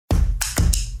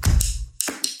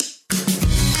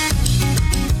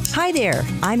Hi there,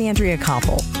 I'm Andrea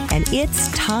Koppel, and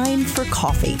it's Time for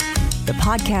Coffee, the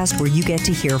podcast where you get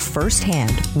to hear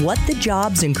firsthand what the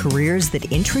jobs and careers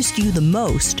that interest you the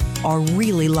most are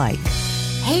really like.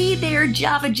 Hey there,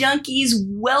 Java junkies.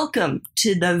 Welcome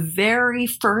to the very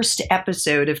first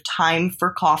episode of Time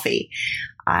for Coffee.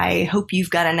 I hope you've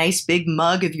got a nice big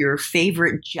mug of your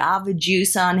favorite Java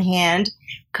juice on hand,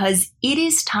 because it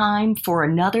is time for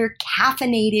another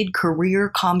caffeinated career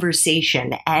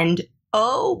conversation. And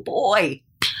oh boy,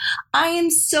 I am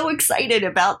so excited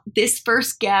about this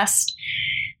first guest.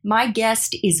 My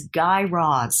guest is Guy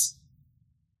Raz.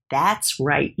 That's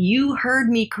right. You heard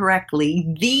me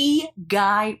correctly. The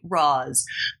Guy Raz,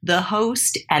 the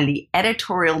host and the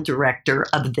editorial director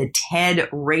of the TED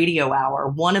Radio Hour,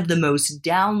 one of the most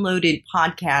downloaded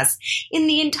podcasts in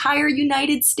the entire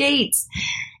United States.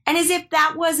 And as if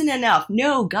that wasn't enough,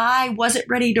 no, Guy wasn't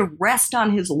ready to rest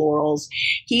on his laurels.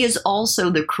 He is also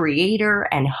the creator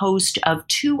and host of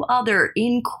two other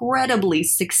incredibly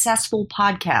successful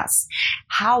podcasts,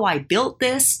 How I Built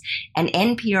This and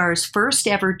NPR's first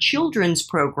ever children's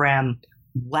program,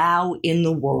 Wow in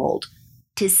the World.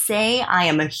 To say I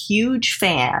am a huge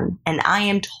fan, and I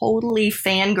am totally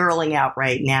fangirling out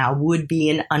right now, would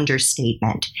be an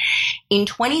understatement. In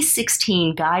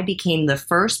 2016, Guy became the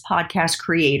first podcast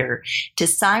creator to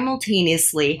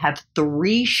simultaneously have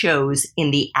 3 shows in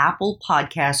the Apple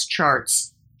Podcast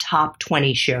charts, top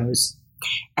 20 shows.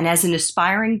 And as an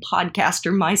aspiring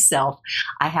podcaster myself,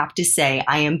 I have to say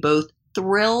I am both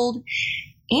thrilled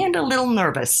and a little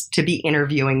nervous to be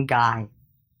interviewing Guy.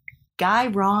 Guy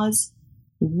Raz,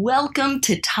 welcome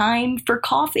to Time for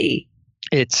Coffee.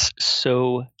 It's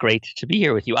so great to be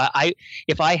here with you.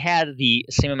 If I had the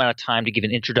same amount of time to give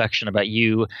an introduction about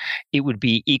you, it would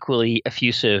be equally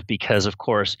effusive because, of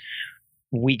course,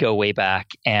 we go way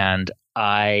back, and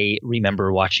I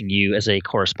remember watching you as a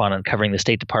correspondent covering the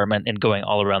State Department and going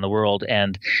all around the world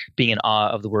and being in awe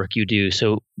of the work you do.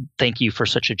 So thank you for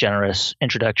such a generous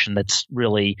introduction. That's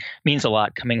really means a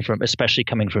lot especially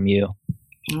coming from you.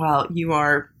 Well, you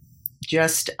are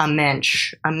just a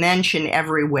mensch in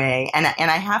every way. And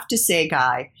I have to say,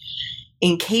 Guy,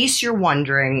 in case you're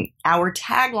wondering, our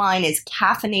tagline is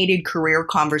caffeinated career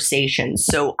conversations.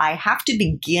 So I have to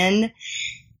begin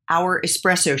our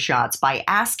espresso shots by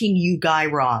asking you, Guy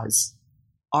Raz,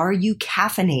 are you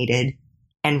caffeinated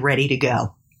and ready to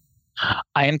go?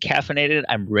 I am caffeinated.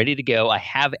 I'm ready to go. I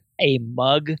have a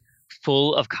mug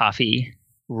full of coffee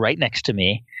right next to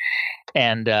me.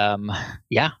 And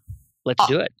let's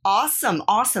do it.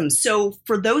 Awesome. So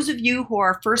for those of you who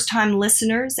are first-time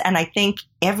listeners, and I think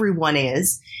everyone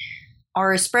is,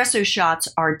 our espresso shots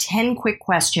are 10 quick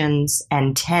questions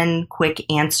and 10 quick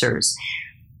answers.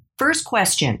 First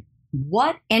question,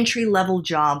 what entry-level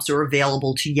jobs are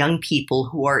available to young people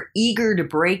who are eager to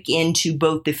break into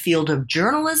both the field of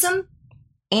journalism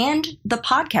and the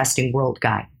podcasting world,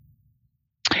 Guy?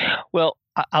 Well,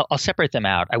 I'll separate them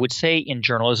out. I would say in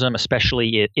journalism,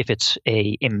 especially if it's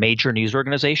a major news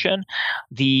organization,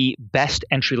 the best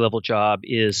entry-level job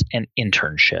is an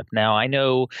internship. Now, I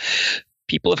know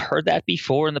people have heard that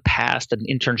before in the past, that an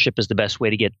internship is the best way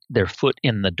to get their foot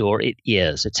in the door. It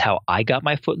is. It's how I got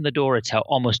my foot in the door. It's how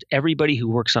almost everybody who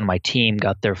works on my team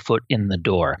got their foot in the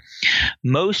door.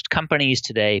 Most companies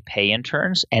today pay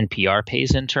interns. NPR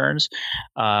pays interns.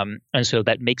 And so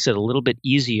that makes it a little bit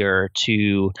easier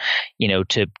to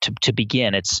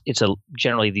begin.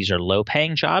 Generally these are low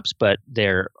paying jobs, but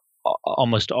they're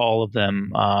almost all of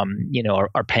them,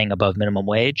 are paying above minimum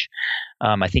wage.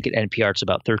 I think at NPR it's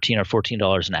about $13 or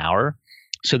 $14 an hour.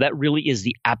 So that really is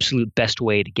the absolute best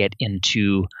way to get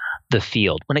into the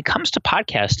field. When it comes to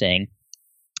podcasting,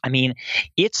 I mean,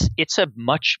 it's a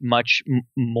much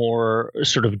more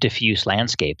sort of diffuse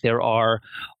landscape. There are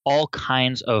all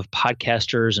kinds of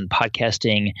podcasters and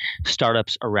podcasting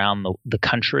startups around the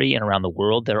country and around the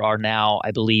world. There are now, I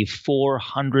believe,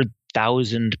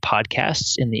 400,000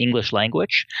 podcasts in the English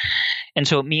language. And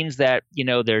so it means that,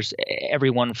 there's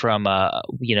everyone from,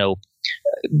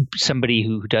 somebody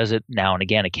who does it now and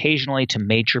again occasionally to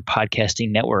major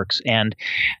podcasting networks. And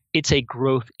it's a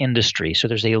growth industry. So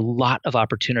there's a lot of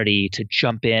opportunity to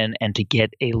jump in and to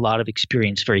get a lot of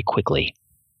experience very quickly.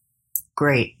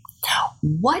 Great.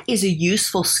 What is a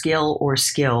useful skill or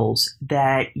skills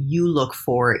that you look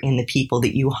for in the people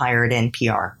that you hire at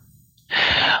NPR?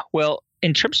 Well,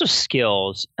 in terms of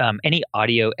skills, any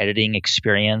audio editing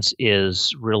experience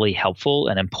is really helpful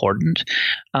and important.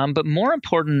 But more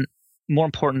important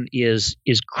is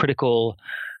critical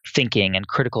thinking and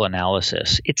critical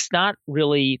analysis. It's not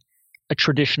really a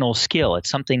traditional skill. It's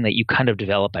something that you kind of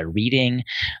develop by reading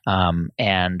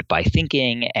and by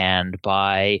thinking and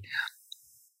by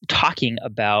talking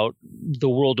about the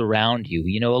world around you.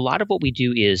 You know, a lot of what we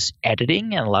do is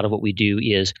editing, and a lot of what we do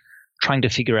is trying to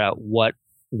figure out what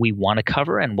we want to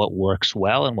cover and what works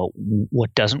well and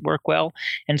what doesn't work well.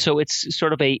 And so it's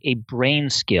sort of a brain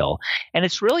skill. And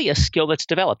it's really a skill that's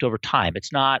developed over time.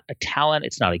 It's not a talent.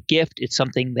 It's not a gift. It's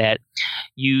something that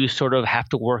you sort of have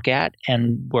to work at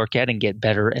and get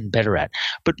better and better at.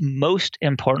 But most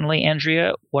importantly,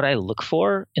 Andrea, what I look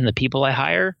for in the people I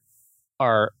hire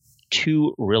are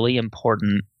two really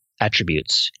important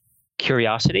attributes: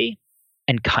 curiosity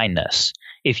and kindness.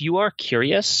 If you are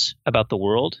curious about the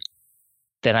world,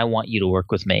 then I want you to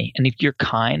work with me. And if you're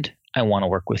kind, I want to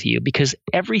work with you, because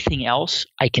everything else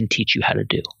I can teach you how to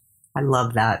do. I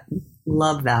love that.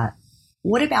 Love that.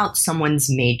 What about someone's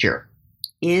major?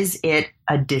 Is it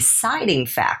a deciding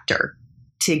factor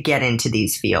to get into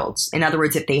these fields? In other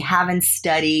words, if they haven't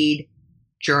studied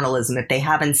journalism, if they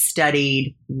haven't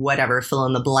studied whatever, fill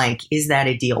in the blank, is that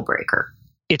a deal breaker?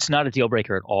 It's not a deal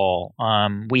breaker at all.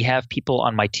 We have people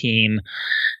on my team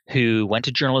who went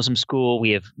to journalism school.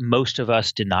 Most of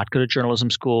us did not go to journalism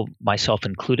school, myself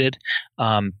included.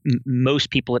 Most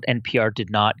people at NPR did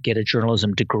not get a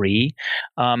journalism degree.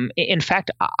 In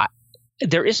fact,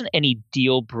 there isn't any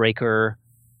deal breaker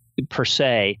per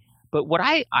se, but what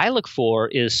I look for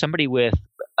is somebody with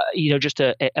just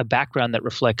a background that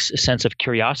reflects a sense of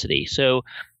curiosity. So,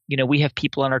 we have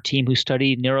people on our team who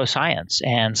study neuroscience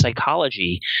and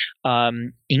psychology,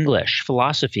 English,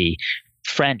 philosophy,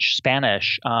 French,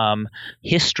 Spanish,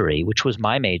 history, which was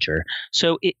my major.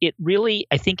 So it really,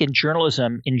 I think in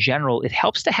journalism in general, it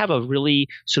helps to have a really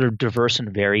sort of diverse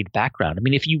and varied background. I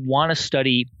mean, if you want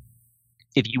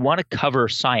to cover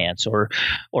science or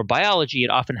biology, it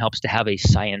often helps to have a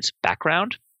science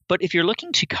background. But if you're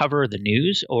looking to cover the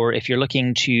news, or if you're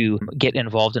looking to get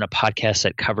involved in a podcast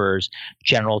that covers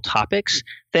general topics,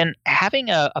 then having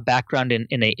a background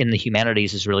in the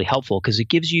humanities is really helpful, because it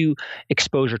gives you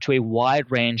exposure to a wide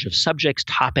range of subjects,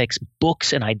 topics,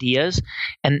 books, and ideas.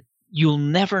 And you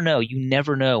never know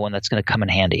when that's going to come in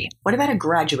handy. What about a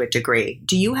graduate degree?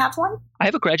 Do you have one? I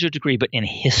have a graduate degree, but in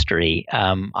history.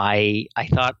 I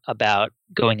thought about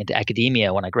going into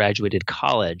academia when I graduated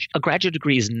college. A graduate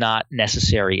degree is not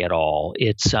necessary at all.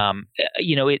 It's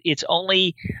it's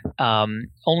only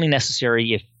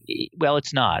necessary if. Well,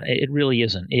 it's not. It really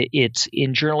isn't. It's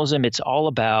in journalism. It's all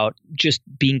about just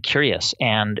being curious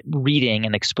and reading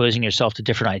and exposing yourself to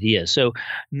different ideas. So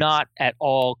not at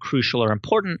all crucial or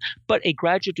important, but a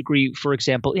graduate degree, for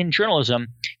example, in journalism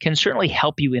can certainly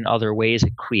help you in other ways.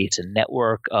 It creates a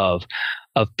network of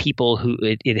people who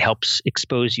it helps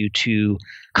expose you to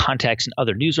contacts in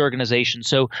other news organizations.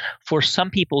 So for some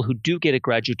people who do get a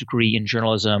graduate degree in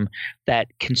journalism, that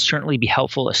can certainly be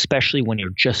helpful, especially when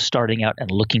you're just starting out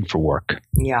and looking for work.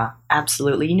 Yeah,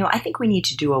 absolutely. I think we need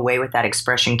to do away with that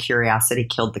expression, curiosity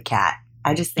killed the cat.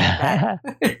 I just think that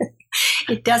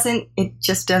it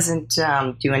just doesn't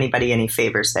do anybody any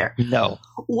favors there. No.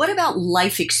 What about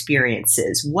life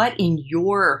experiences? What in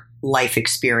your life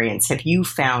experience have you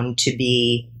found to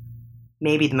be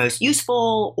maybe the most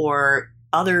useful, or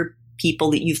other people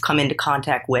that you've come into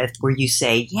contact with where you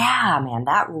say, yeah, man,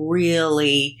 that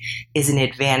really is an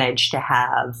advantage to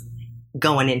have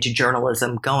going into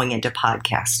journalism, going into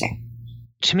podcasting?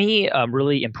 To me,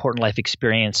 really important life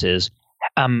experiences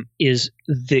is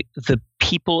the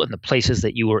people and the places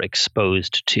that you were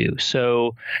exposed to.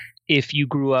 So if you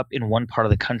grew up in one part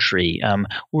of the country,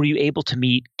 were you able to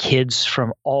meet kids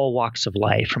from all walks of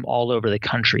life, from all over the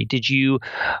country? Did you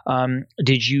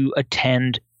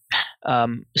attend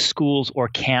schools or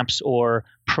camps or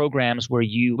programs where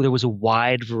there was a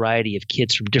wide variety of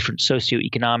kids from different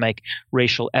socioeconomic,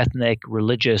 racial, ethnic,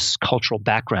 religious, cultural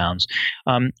backgrounds?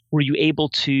 Were you able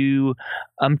to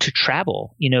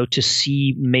travel, to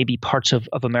see maybe parts of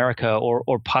America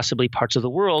or possibly parts of the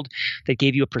world that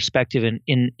gave you a perspective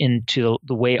into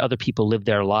the way other people live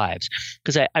their lives?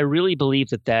 Because I really believe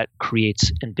that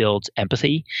creates and builds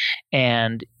empathy,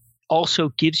 and also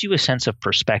gives you a sense of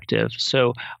perspective.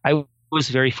 So I was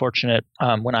very fortunate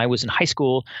when I was in high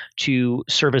school to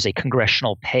serve as a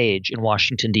congressional page in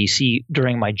Washington, D.C.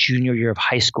 during my junior year of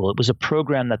high school. It was a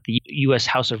program that the U.S.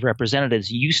 House of Representatives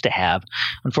used to have.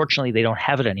 Unfortunately, they don't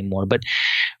have it anymore. But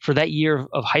for that year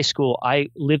of high school, I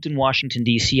lived in Washington,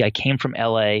 D.C. I came from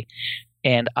L.A.,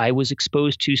 and I was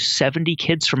exposed to 70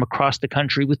 kids from across the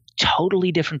country with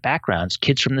totally different backgrounds.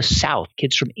 Kids from the South,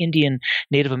 kids from Indian,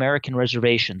 Native American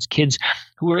reservations, kids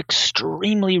who were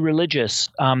extremely religious,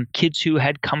 kids who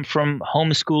had come from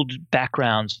homeschooled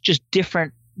backgrounds, just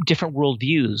different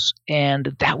worldviews.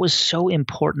 And that was so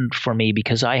important for me,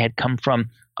 because I had come from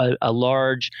a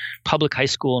large public high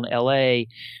school in LA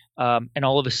And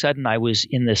all of a sudden, I was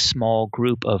in this small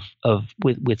group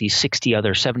with these 70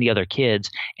 other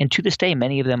kids, and to this day,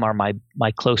 many of them are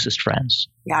my closest friends.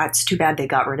 Yeah, it's too bad they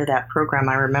got rid of that program.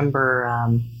 I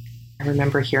remember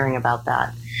hearing about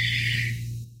that.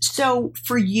 So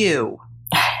for you,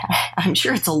 I'm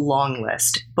sure it's a long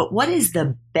list, but what is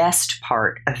the best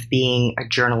part of being a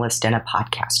journalist and a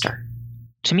podcaster?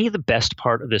 To me, the best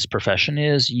part of this profession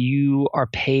is you are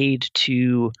paid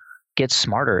to get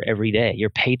smarter every day. You're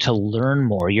paid to learn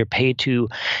more. You're paid to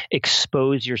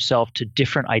expose yourself to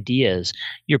different ideas.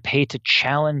 You're paid to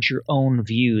challenge your own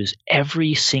views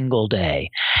every single day.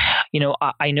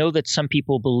 I know that some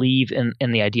people believe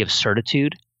in the idea of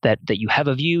certitude, that you have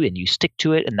a view and you stick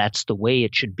to it and that's the way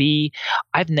it should be.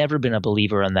 I've never been a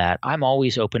believer in that. I'm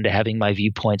always open to having my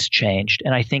viewpoints changed.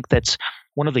 And I think that's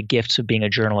one of the gifts of being a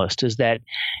journalist, is that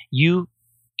you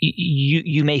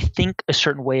may think a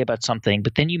certain way about something,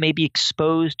 but then you may be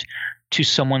exposed to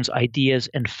someone's ideas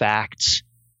and facts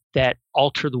that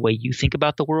alter the way you think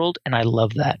about the world. And I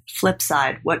love that. Flip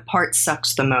side, what part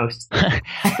sucks the most? The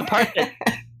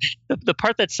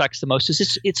part that sucks the most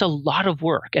is it's a lot of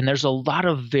work, and there's a lot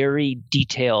of very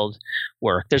detailed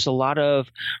work. There's a lot of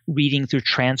reading through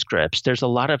transcripts. There's a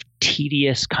lot of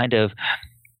tedious kind of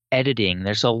editing.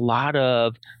 There's a lot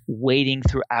of wading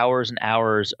through hours and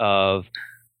hours of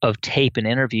tape and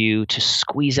interview to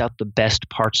squeeze out the best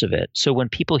parts of it. So when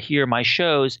people hear my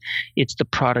shows, it's the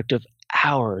product of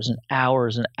hours and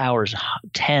hours and hours,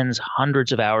 tens,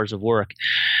 hundreds of hours of work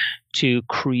to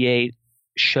create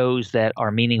shows that are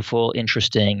meaningful,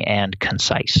 interesting, and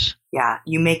concise. Yeah,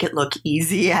 you make it look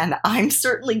easy, and I'm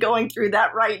certainly going through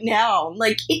that right now.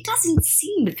 Like, it doesn't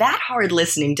seem that hard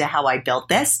listening to how I built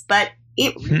this, but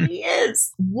it really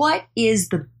is. What is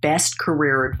the best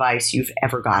career advice you've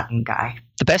ever gotten, Guy?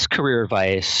 The best career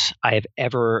advice I have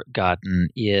ever gotten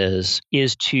is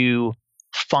to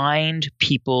find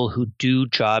people who do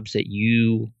jobs that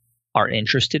you are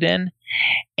interested in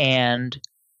and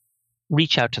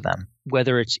reach out to them,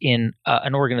 whether it's in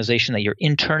an organization that you're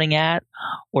interning at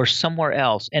or somewhere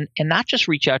else, and not just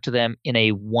reach out to them in a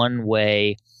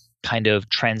one-way kind of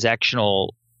transactional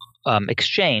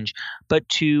exchange, but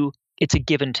it's a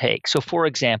give and take. So, for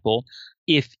example,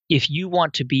 if you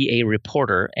want to be a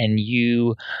reporter and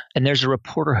there's a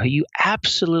reporter who you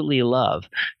absolutely love,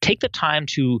 take the time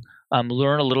to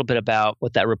learn a little bit about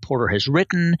what that reporter has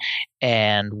written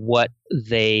and what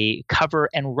they cover,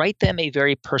 and write them a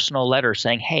very personal letter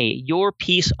saying, hey, your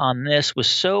piece on this was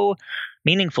so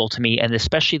meaningful to me, and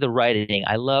especially the writing.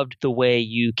 I loved the way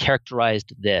you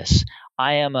characterized this.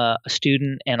 I am a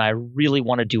student and I really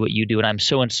want to do what you do, and I'm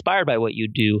so inspired by what you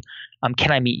do.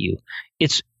 Can I meet you?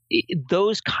 It's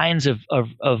those kinds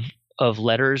of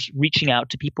letters, reaching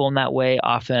out to people in that way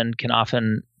can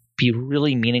often be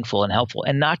really meaningful and helpful,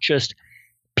 and not just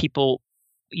people,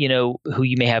 who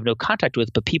you may have no contact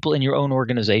with, but people in your own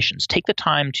organizations. Take the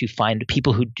time to find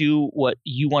people who do what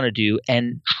you want to do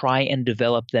and try and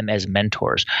develop them as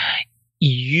mentors.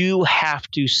 You have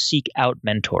to seek out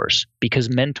mentors, because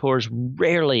mentors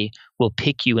rarely will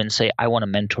pick you and say, I want to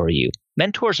mentor you.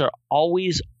 Mentors are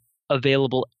always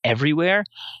available everywhere.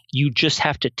 You just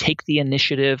have to take the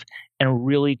initiative and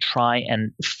really try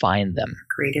and find them.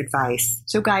 Great advice.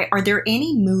 So, Guy, are there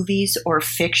any movies or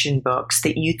fiction books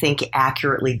that you think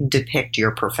accurately depict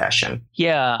your profession?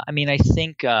 Yeah, I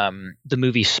think the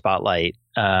movie Spotlight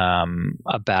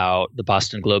about the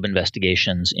Boston Globe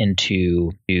investigations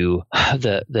into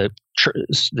the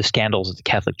scandals of the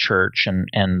Catholic Church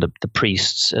and the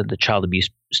priests and the child abuse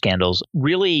scandals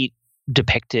really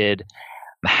depicted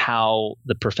how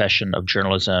the profession of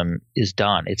journalism is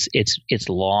done. It's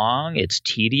long, it's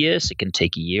tedious, it can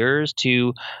take years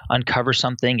to uncover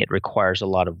something. It requires a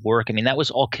lot of work. That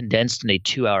was all condensed in a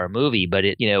 2-hour movie, but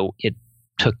it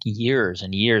took years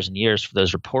and years and years for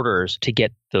those reporters to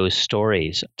get those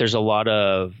stories. There's many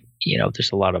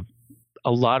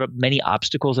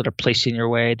obstacles that are placed in your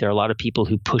way. There are a lot of people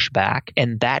who push back,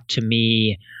 and that to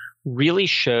me really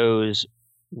shows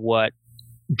what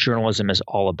journalism is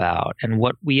all about and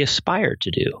what we aspire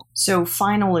to do. So,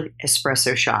 final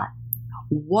espresso shot.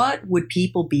 What would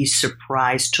people be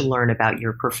surprised to learn about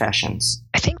your professions?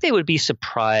 I think they would be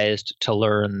surprised to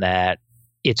learn that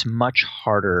it's much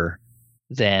harder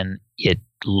than it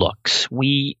looks.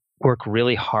 We work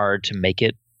really hard to make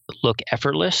it look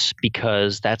effortless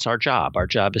because that's our job. Our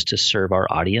job is to serve our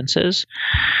audiences.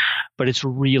 But it's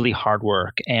really hard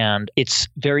work, and it's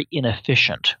very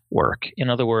inefficient work. In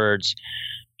other words,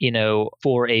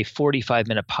 for a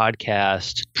 45-minute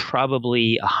podcast,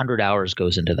 probably 100 hours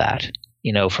goes into that,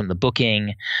 from the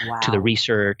booking to the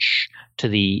research to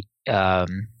the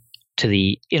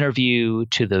the interview,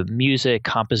 to the music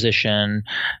composition,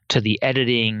 to the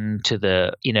editing, to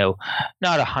the,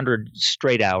 not 100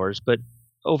 straight hours, but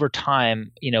over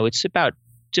time, it's about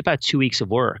 2 weeks of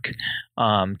work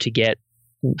to get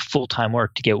full-time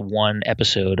work to get one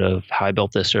episode of How I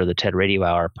Built This or the TED Radio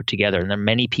Hour put together. And there are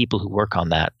many people who work on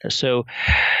that. So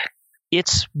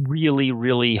it's really,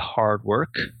 really hard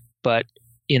work, but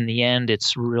in the end,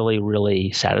 it's really,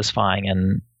 really satisfying.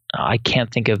 And I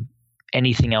can't think of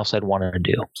anything else I'd want to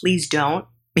do. Please don't,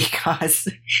 because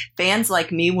fans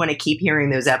like me want to keep hearing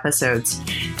those episodes.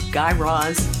 Guy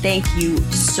Raz, thank you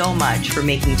so much for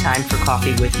making time for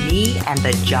coffee with me and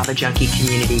the Java Junkie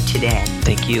community today.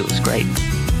 Thank you. It was great.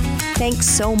 Thanks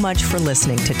so much for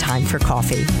listening to Time for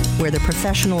Coffee, where the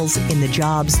professionals in the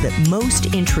jobs that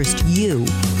most interest you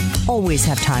always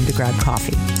have time to grab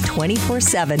coffee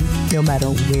 24/7, no matter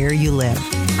where you live.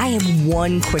 I have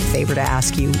one quick favor to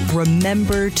ask you.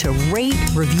 Remember to rate,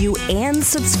 review, and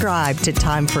subscribe to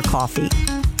Time for Coffee.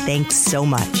 Thanks so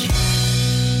much.